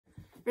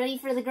Ready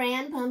for the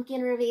grand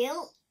pumpkin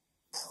reveal?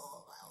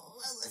 Oh,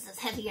 this is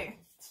heavier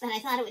than I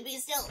thought it would be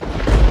still.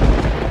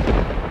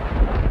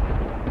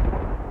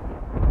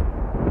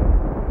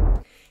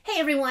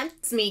 Hey everyone,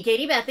 it's me,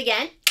 Katie-Beth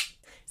again.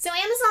 So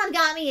Amazon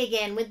got me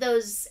again with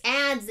those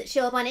ads that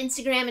show up on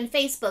Instagram and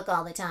Facebook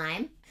all the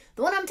time.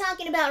 The one I'm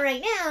talking about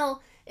right now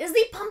is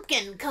the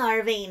pumpkin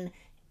carving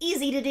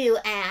easy to do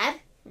ad.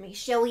 Let me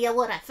show you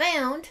what I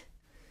found.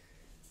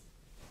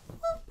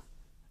 Oh,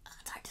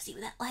 it's hard to see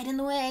with that light in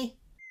the way.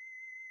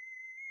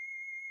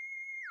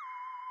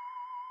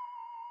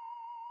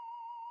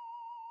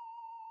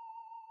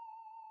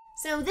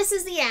 So this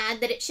is the ad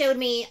that it showed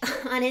me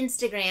on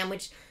Instagram,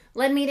 which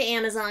led me to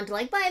Amazon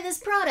to buy this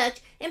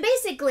product. And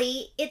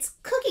basically, it's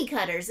cookie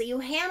cutters that you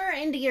hammer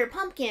into your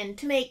pumpkin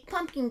to make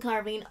pumpkin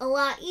carving a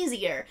lot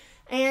easier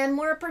and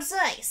more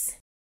precise.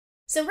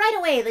 So right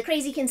away, the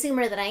crazy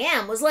consumer that I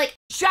am was like,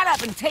 shut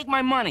up and take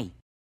my money!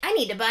 I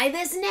need to buy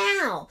this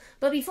now!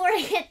 But before I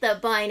hit the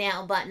buy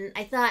now button,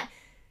 I thought,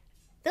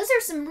 those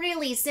are some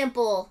really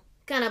simple,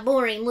 kind of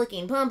boring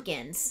looking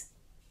pumpkins.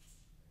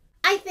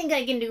 I think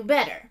I can do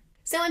better.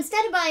 So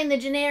instead of buying the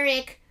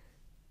generic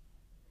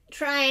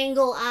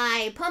triangle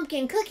eye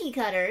pumpkin cookie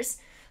cutters,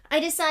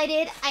 I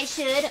decided I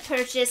should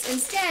purchase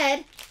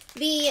instead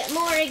the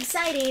more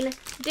exciting,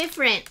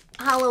 different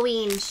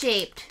Halloween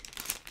shaped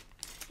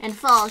and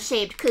fall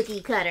shaped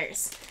cookie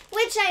cutters,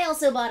 which I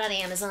also bought on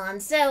Amazon,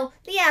 so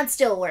the ad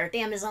still worked.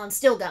 Amazon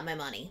still got my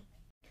money.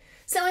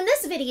 So in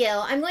this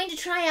video, I'm going to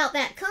try out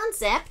that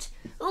concept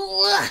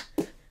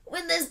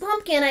with this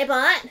pumpkin I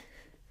bought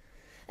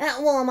at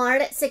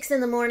Walmart at 6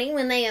 in the morning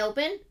when they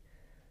open. It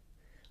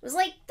was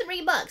like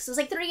 $3. It was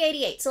like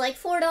 $3.88, so like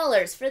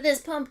 $4 for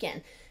this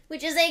pumpkin,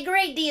 which is a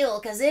great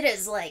deal because it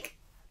is like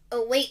a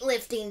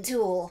weightlifting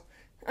tool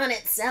on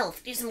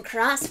itself. Do some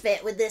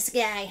CrossFit with this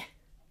guy.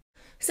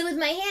 So with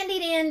my handy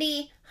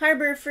dandy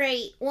Harbor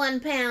Freight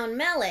 1 pound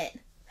mallet,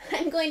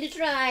 I'm going to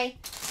try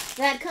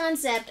that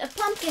concept of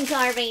pumpkin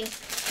carving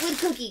with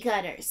cookie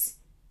cutters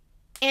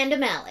and a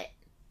mallet.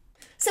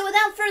 So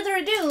without further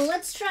ado,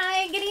 let's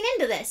try getting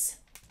into this.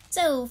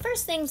 So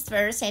first things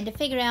first, I had to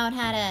figure out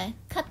how to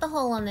cut the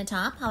hole on the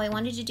top, how I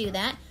wanted to do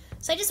that.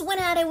 So I just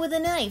went at it with a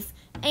knife.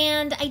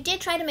 And I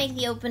did try to make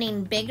the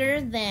opening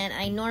bigger than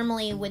I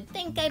normally would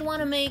think I'd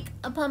want to make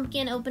a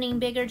pumpkin opening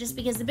bigger, just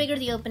because the bigger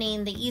the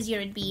opening, the easier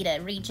it'd be to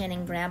reach in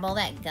and grab all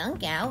that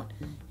gunk out.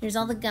 Here's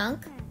all the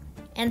gunk.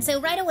 And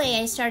so right away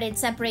I started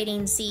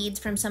separating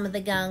seeds from some of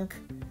the gunk,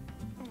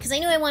 because I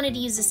knew I wanted to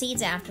use the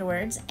seeds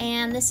afterwards.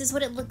 And this is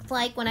what it looked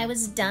like when I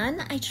was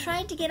done. I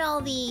tried to get all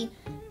the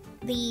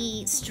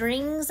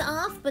strings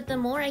off, but the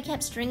more I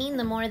kept stringing,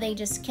 the more they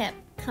just kept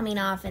coming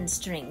off in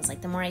strings.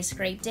 Like the more I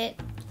scraped it.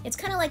 It's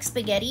kind of like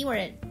spaghetti where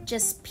it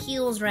just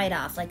peels right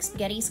off, like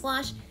spaghetti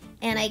squash.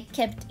 And I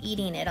kept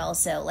eating it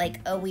also, like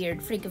a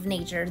weird freak of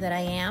nature that I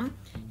am.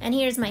 And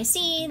here's my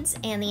seeds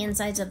and the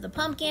insides of the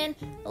pumpkin.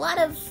 A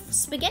lot of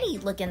spaghetti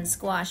looking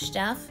squash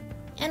stuff.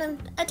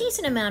 And a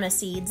decent amount of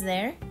seeds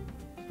there.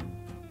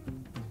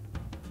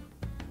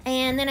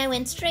 And then I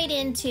went straight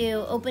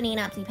into opening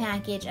up the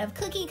package of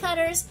cookie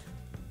cutters.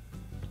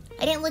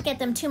 I didn't look at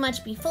them too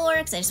much before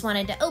because I just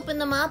wanted to open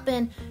them up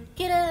and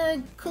get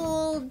a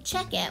cool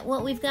check at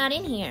what we've got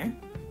in here.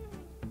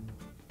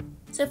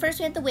 So first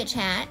we have the witch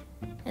hat,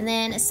 and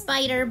then a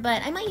spider,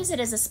 but I might use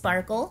it as a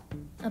sparkle.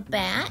 A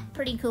bat,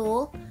 pretty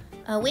cool.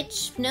 A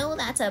witch, no,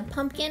 that's a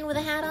pumpkin with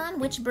a hat on.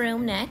 Witch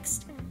broom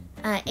next.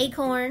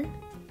 Acorn,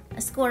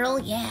 a squirrel,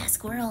 yeah,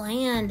 squirrel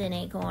and an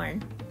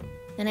acorn.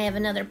 Then I have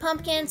another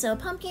pumpkin, so a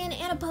pumpkin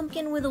and a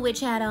pumpkin with a witch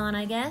hat on,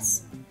 I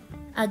guess.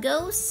 A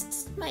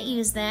ghost, might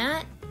use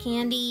that.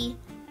 Candy,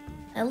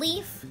 a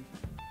leaf,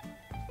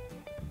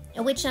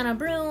 a witch on a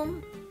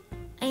broom,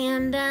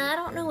 and I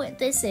don't know what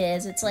this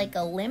is. It's like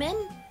a lemon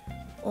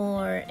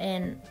or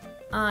an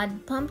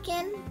odd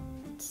pumpkin.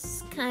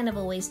 It's kind of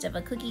a waste of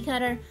a cookie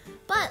cutter.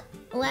 But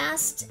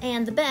last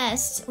and the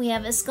best, we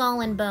have a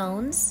skull and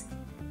bones.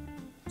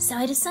 So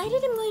I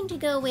decided I'm going to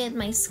go with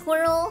my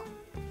squirrel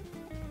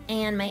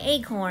and my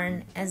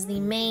acorn as the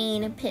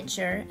main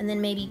picture, and then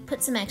maybe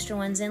put some extra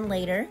ones in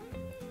later.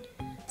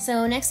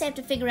 So next I have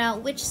to figure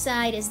out which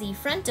side is the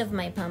front of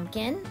my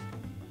pumpkin.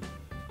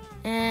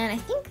 And I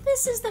think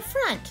this is the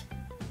front.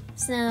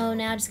 So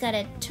now I just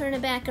gotta turn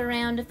it back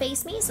around to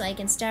face me so I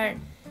can start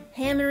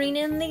hammering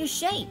in these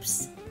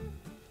shapes.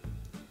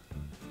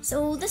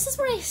 So this is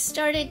where I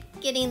started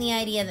getting the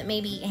idea that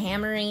maybe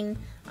hammering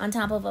on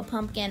top of a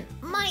pumpkin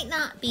might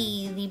not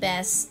be the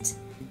best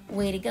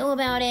way to go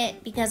about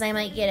it, because I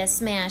might get a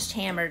smashed,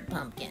 hammered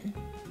pumpkin.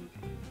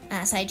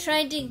 So I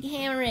tried to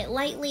hammer it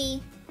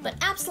lightly, but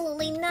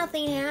absolutely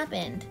nothing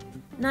happened.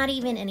 Not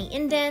even any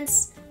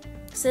indents.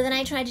 So then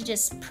I tried to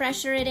just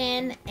pressure it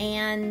in,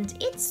 and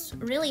it's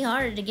really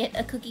hard to get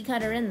a cookie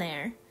cutter in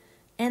there.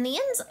 And the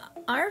ends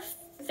are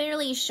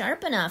fairly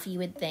sharp enough, you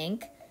would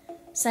think.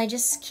 So I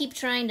just keep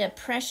trying to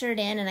pressure it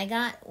in, and I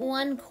got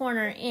one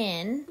corner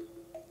in.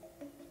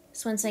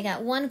 So once I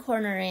got one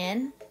corner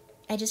in,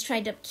 I just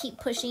tried to keep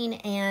pushing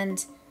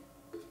and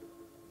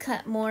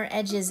cut more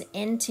edges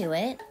into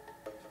it.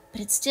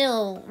 But it's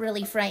still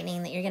really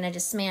frightening that you're gonna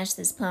just smash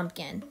this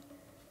pumpkin.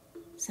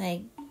 So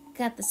I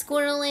got the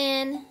squirrel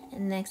in,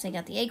 and next I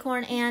got the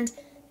acorn, and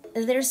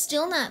they're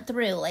still not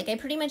through. Like, I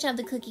pretty much have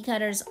the cookie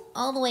cutters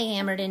all the way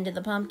hammered into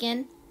the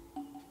pumpkin.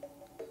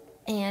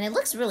 And it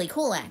looks really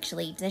cool,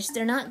 actually.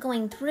 They're not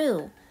going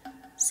through.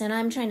 So now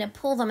I'm trying to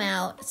pull them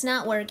out. It's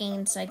not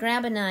working, so I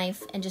grab a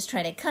knife and just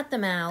try to cut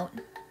them out.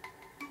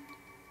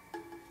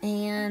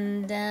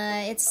 And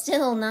it's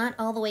still not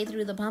all the way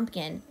through the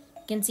pumpkin.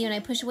 You can see when I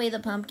push away the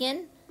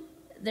pumpkin,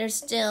 there's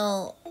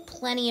still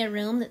plenty of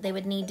room that they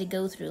would need to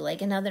go through,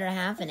 like another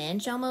 ½ an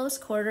inch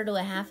almost, quarter to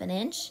 ½ an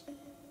inch.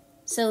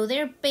 So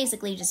they're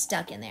basically just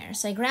stuck in there.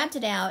 So I grabbed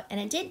it out, and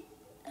it did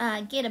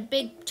get a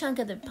big chunk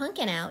of the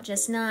pumpkin out,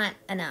 just not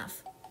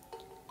enough.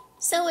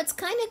 So it's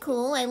kind of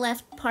cool. I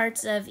left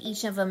parts of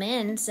each of them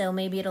in, so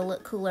maybe it'll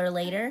look cooler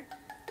later.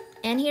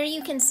 And here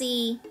you can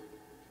see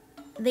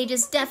they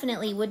just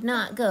definitely would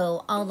not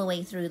go all the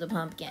way through the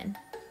pumpkin.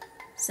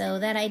 So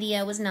that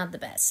idea was not the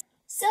best.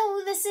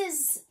 So this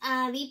is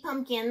the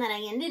pumpkin that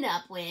I ended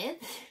up with.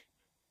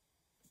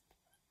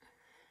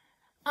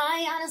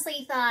 I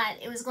honestly thought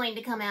it was going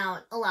to come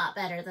out a lot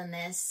better than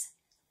this,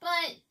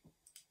 but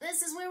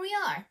this is where we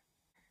are.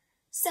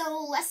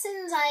 So,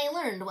 lessons I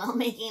learned while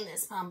making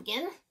this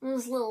pumpkin,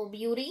 this little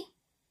beauty,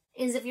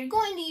 is if you're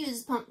going to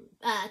use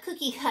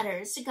cookie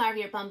cutters to carve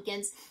your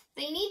pumpkins,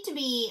 they need to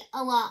be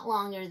a lot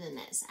longer than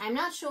this. I'm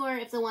not sure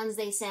if the ones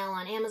they sell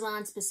on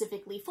Amazon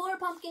specifically for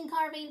pumpkin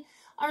carving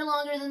are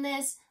longer than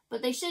this,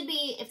 but they should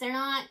be. If they're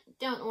not,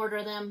 don't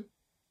order them.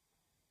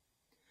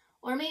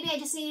 Or maybe I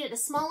just needed a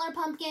smaller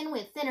pumpkin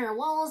with thinner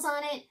walls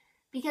on it,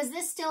 because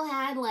this still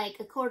had like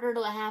a quarter to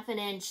 ½ an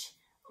inch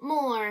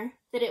more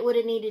that it would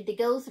have needed to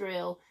go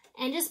through.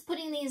 And just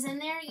putting these in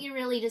there, you're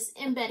really just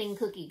embedding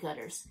cookie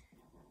cutters.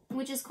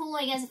 Which is cool,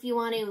 I guess, if you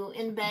want to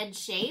embed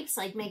shapes,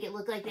 like make it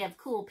look like they have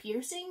cool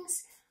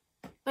piercings.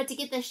 But to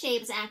get the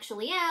shapes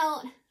actually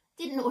out,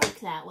 didn't work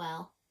that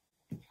well.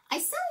 I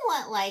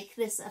somewhat like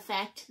this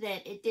effect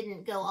that it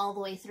didn't go all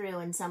the way through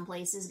in some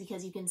places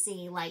because you can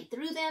see light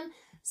through them.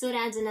 So it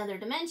adds another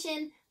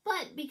dimension,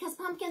 but because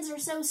pumpkins are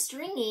so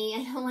stringy,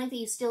 I don't like that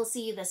you still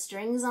see the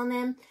strings on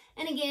them.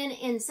 And again,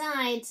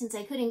 inside, since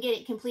I couldn't get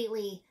it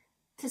completely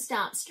to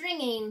stop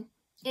stringing,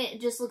 it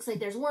just looks like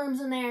there's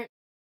worms in there.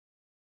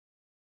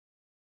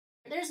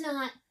 There's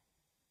not.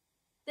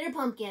 They're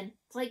pumpkin.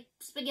 It's like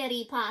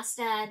spaghetti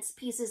pasta. It's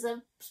pieces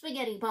of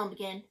spaghetti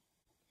pumpkin.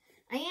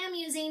 I am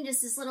using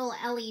just this little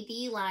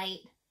LED light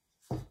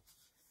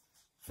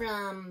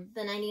from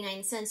the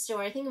 99-cent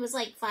store. I think it was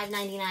like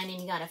 $5.99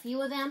 and you got a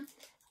few of them.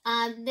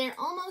 They're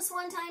almost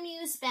one-time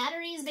use.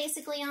 Batteries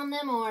basically on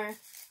them or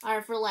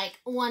are for like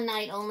one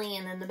night only,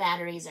 and then the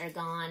batteries are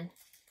gone.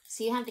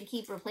 So you have to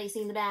keep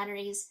replacing the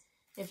batteries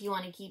if you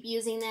want to keep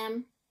using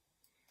them.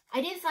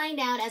 I did find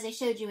out, as I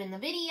showed you in the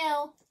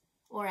video,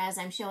 or as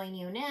I'm showing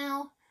you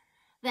now,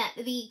 that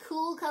the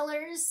cool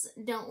colors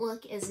don't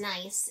look as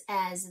nice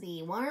as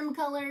the warm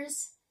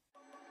colors.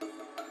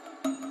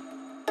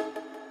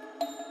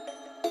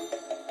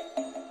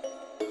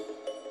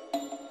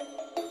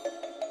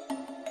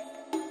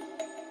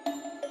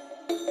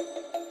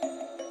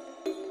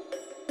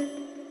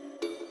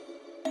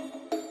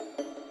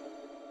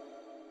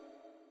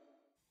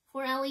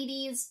 For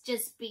LEDs,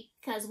 just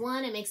because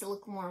one, it makes it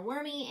look more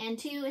wormy, and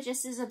two, it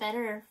just is a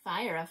better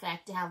fire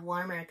effect to have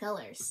warmer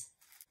colors.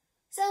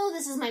 So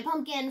this is my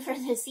pumpkin for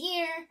this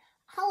year.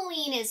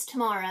 Halloween is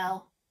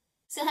tomorrow,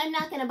 so I'm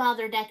not going to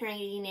bother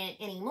decorating it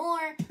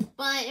anymore,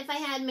 but if I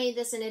had made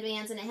this in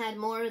advance and it had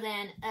more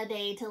than a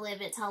day to live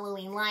its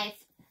Halloween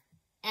life,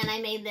 and I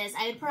made this,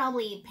 I would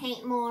probably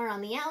paint more on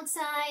the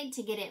outside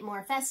to get it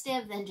more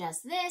festive than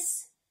just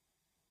this.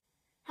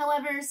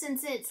 However,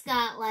 since it's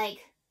got like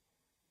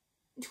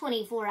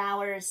 24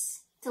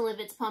 hours to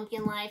live its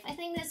pumpkin life, I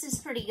think this is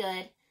pretty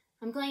good.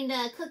 I'm going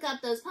to cook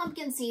up those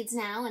pumpkin seeds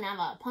now and have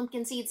a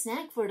pumpkin seed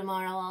snack for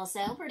tomorrow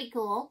also. Pretty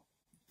cool.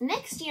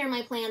 Next year,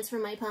 my plans for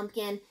my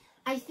pumpkin,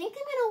 I think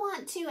I'm going to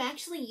want to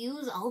actually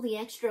use all the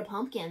extra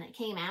pumpkin that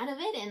came out of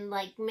it and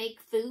like make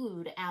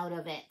food out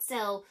of it.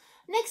 So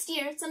next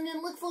year, it's something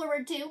to look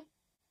forward to.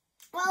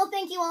 Well,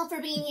 thank you all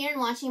for being here and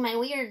watching my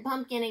weird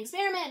pumpkin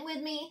experiment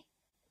with me.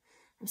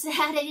 I'm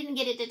sad I didn't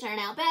get it to turn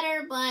out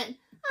better, but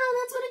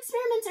that's what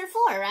experiments are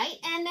for, right?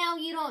 And now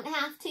you don't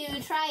have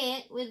to try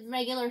it with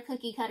regular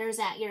cookie cutters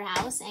at your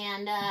house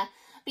and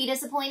be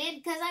disappointed,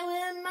 because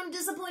I'm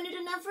disappointed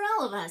enough for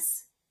all of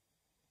us.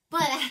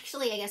 But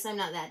actually, I guess I'm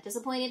not that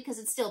disappointed because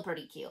it's still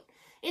pretty cute.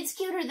 It's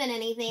cuter than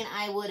anything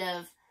I would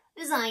have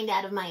designed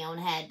out of my own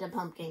head to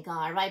pumpkin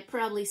carve. I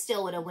probably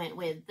still would have went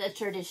with the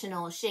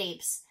traditional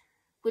shapes,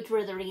 which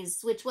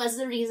was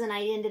the reason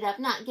I ended up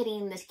not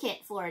getting the kit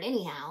for it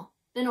anyhow,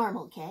 the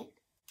normal kit.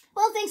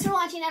 Well, thanks for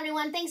watching,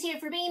 everyone. Thanks here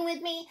for being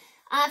with me.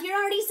 If you're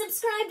already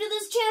subscribed to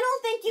this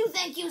channel,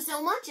 thank you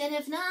so much. And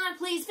if not,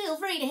 please feel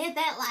free to hit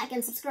that like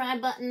and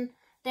subscribe button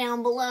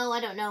down below. I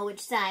don't know which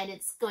side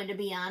it's going to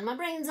be on. My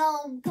brain's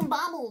all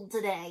combobbled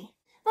today.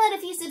 But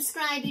if you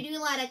subscribe, you do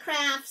a lot of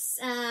crafts,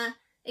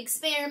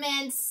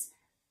 experiments,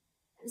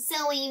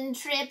 sewing,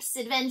 trips,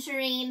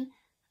 adventuring.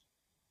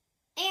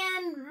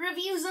 and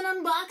reviews and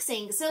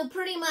unboxing. So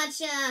pretty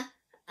much a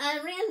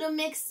random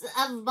mix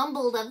of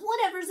bumbled of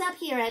whatever's up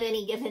here at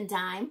any given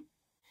time.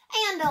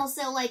 And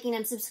also liking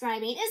and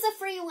subscribing is a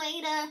free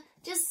way to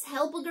just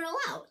help a girl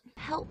out.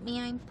 Help me,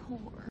 I'm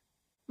poor.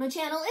 My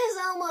channel is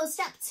almost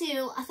up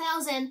to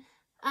 1,000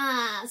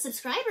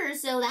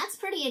 subscribers, so that's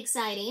pretty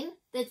exciting.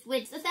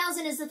 Which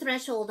 1,000 is the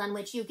threshold on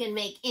which you can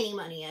make any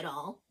money at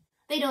all.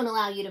 They don't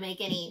allow you to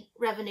make any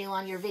revenue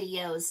on your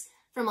videos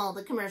from all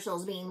the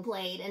commercials being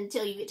played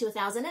until you get to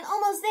 1,000, and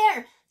almost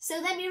there.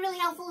 So that'd be really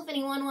helpful if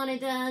anyone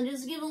wanted to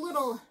just give a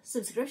little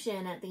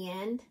subscription at the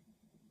end.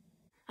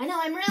 I know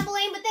I'm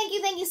rambling, but thank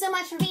you so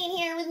much for being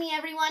here with me,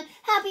 everyone.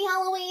 Happy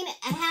Halloween,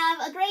 and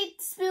have a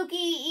great spooky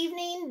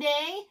evening,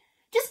 day.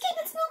 Just keep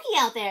it spooky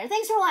out there.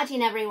 Thanks for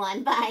watching,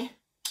 everyone. Bye.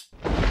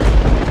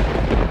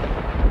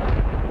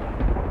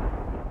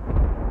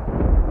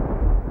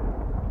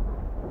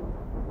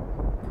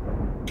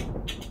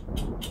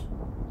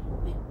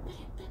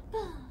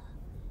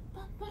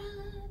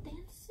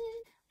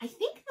 I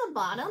think the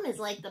bottom is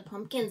like the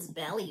pumpkin's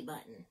belly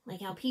button.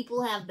 Like how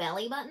people have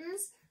belly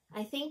buttons.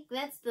 I think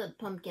that's the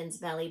pumpkin's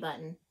belly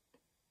button.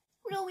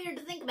 Real weird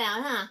to think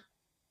about, huh?